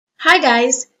Hi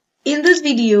guys, in this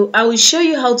video I will show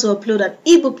you how to upload an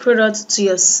ebook product to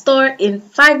your store in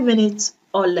 5 minutes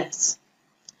or less.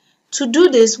 To do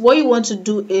this, what you want to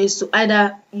do is to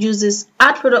either use this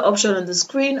add product option on the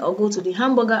screen or go to the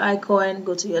hamburger icon,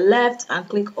 go to your left and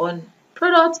click on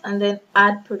product and then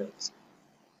add product.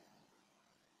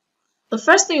 The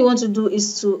first thing you want to do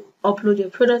is to upload your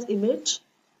product image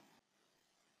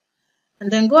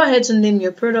and then go ahead to name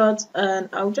your product, and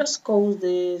I'll just call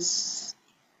this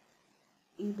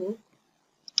ebook.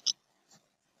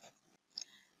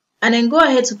 And then go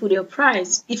ahead to put your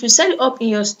price. If you set it up in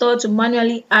your store to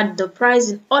manually add the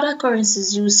price in other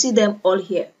currencies, you will see them all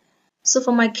here. So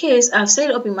for my case, I've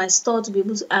set it up in my store to be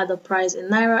able to add the price in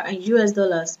Naira and US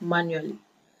dollars manually.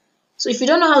 So if you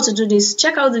don't know how to do this,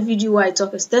 check out the video where I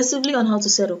talk extensively on how to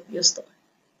set up your store.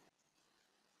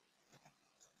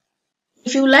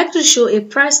 If you would like to show a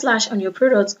price slash on your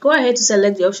product, go ahead to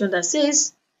select the option that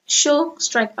says Show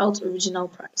Strike Out Original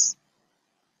Price.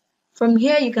 From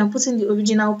here, you can put in the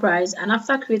original price, and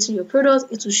after creating your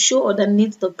product, it will show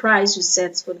underneath the price you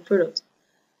set for the product,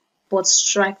 but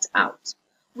striked out.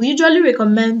 We usually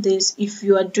recommend this if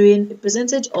you are doing a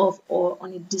percentage off or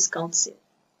on a discount sale.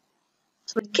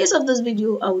 So in the case of this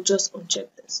video, I will just uncheck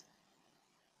this.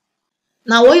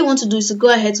 Now what you want to do is to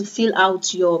go ahead to fill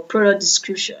out your product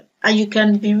description, and you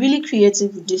can be really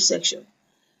creative with this section.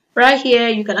 Right here,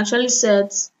 you can actually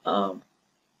set a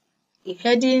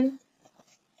heading.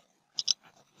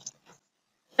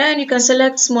 And you can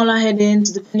select smaller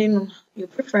headings depending on your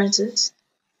preferences.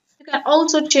 You can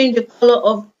also change the color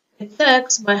of the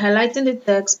text by highlighting the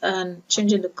text and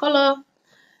changing the color.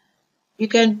 You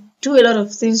can do a lot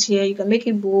of things here. You can make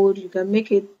it bold, you can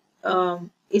make it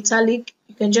italic,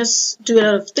 you can just do a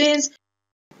lot of things.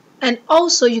 And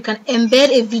also you can embed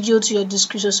a video to your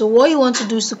description. So what you want to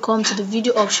do is to come to the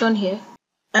video option here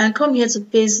and come here to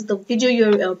paste the video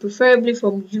URL, preferably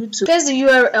from YouTube. Paste the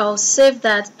URL, save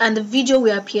that, and the video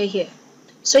will appear here.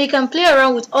 So you can play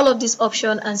around with all of these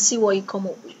options and see what you come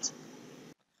up with.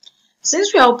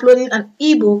 Since we are uploading an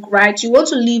ebook, right, you want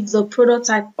to leave the product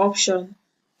type option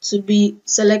to be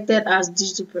selected as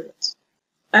digital products.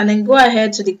 And then go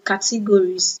ahead to the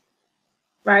categories,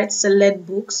 right, select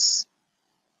books.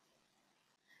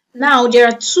 Now there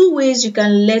are two ways you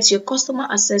can let your customer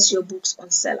access your books on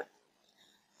Seller.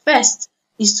 First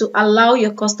is to allow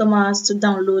your customers to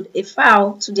download a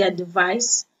file to their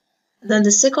device. Then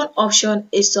the second option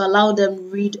is to allow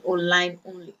them read online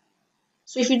only.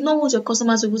 So if you don't want your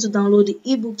customers to be able to download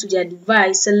the ebook to their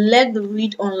device, select the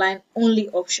read online only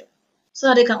option so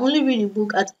that they can only read the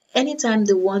book at any time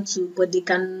they want to, but they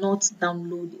cannot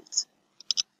download it.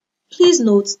 Please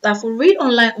note that for read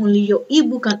online only, your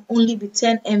ebook can only be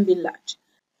 10 MB large.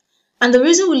 And the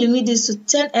reason we limit this to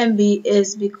 10 MB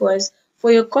is because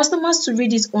for your customers to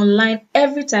read it online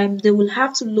every time, they will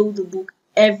have to load the book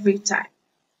every time.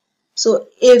 So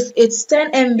if it's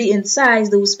 10 MB in size,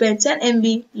 they will spend 10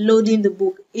 MB loading the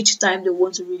book each time they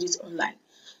want to read it online.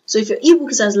 So if your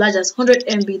ebook is as large as 100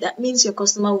 MB, that means your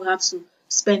customer will have to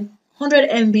spend 100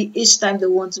 MB each time they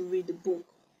want to read the book.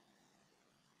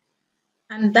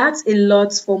 And that's a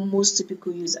lot for most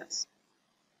typical users.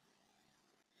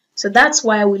 So that's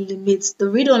why we limit the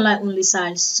read online only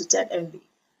size to 10 MB.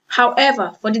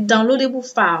 However, for the downloadable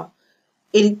file,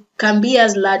 it can be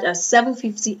as large as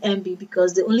 750 MB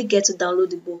because they only get to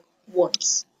download the book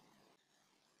once.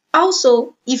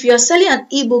 Also, if you're selling an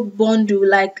ebook bundle,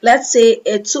 like let's say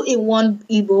a 2-in-1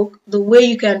 ebook, the way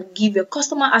you can give your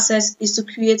customer access is to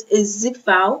create a zip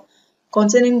file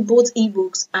containing both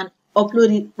ebooks and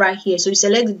upload it right here. So you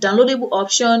select the downloadable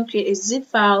option, create a zip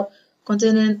file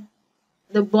containing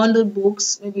the bundled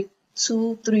books, maybe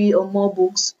 2, 3 or more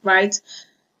books, right?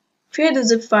 Create the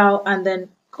zip file and then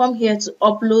come here to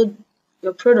upload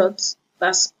your products.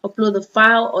 That's upload the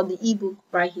file or the ebook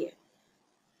right here.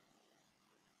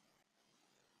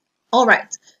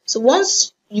 Alright, so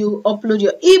once you upload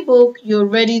your ebook, you're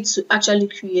ready to actually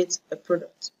create a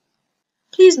product.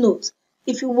 Please note,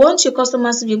 if you want your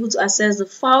customers to be able to access the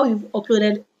file you've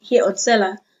uploaded here on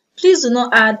Seller, please do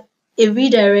not add a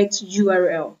redirect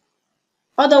URL.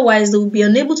 Otherwise, they will be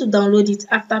unable to download it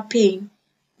after paying,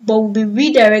 but will be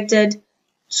redirected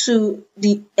to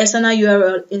the external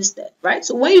URL instead, right?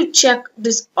 So when you check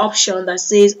this option that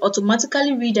says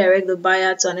automatically redirect the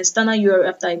buyer to an external URL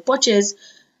after a purchase,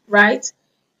 right,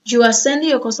 you are sending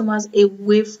your customers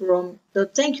away from the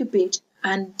thank you page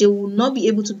and they will not be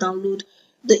able to download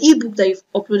the ebook that you've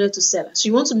uploaded to Seller. So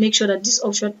you want to make sure that this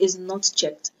option is not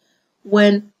checked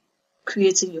when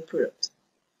creating your product.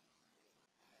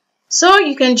 So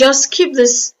you can just skip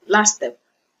this last step.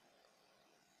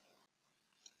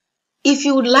 If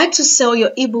you would like to sell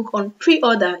your ebook on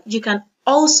pre-order, you can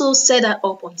also set that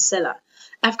up on Seller.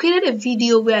 I've created a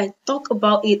video where I talk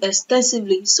about it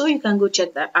extensively, so you can go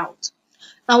check that out.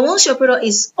 And once your product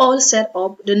is all set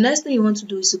up, the next thing you want to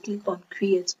do is to click on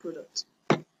Create Product.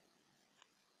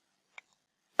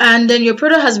 And then your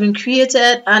product has been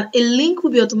created and a link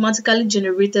will be automatically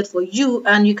generated for you,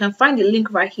 and you can find the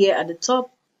link right here at the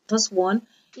top. This one.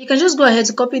 You can just go ahead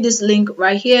to copy this link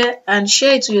right here and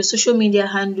share it to your social media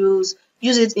handles,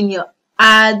 use it in your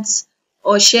ads,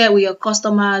 or share it with your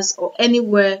customers or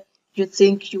anywhere you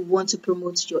think you want to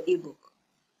promote your ebook.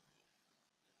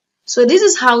 So this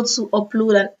is how to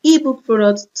upload an ebook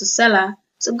product to Seller.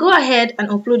 So go ahead and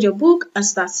upload your book and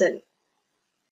start selling.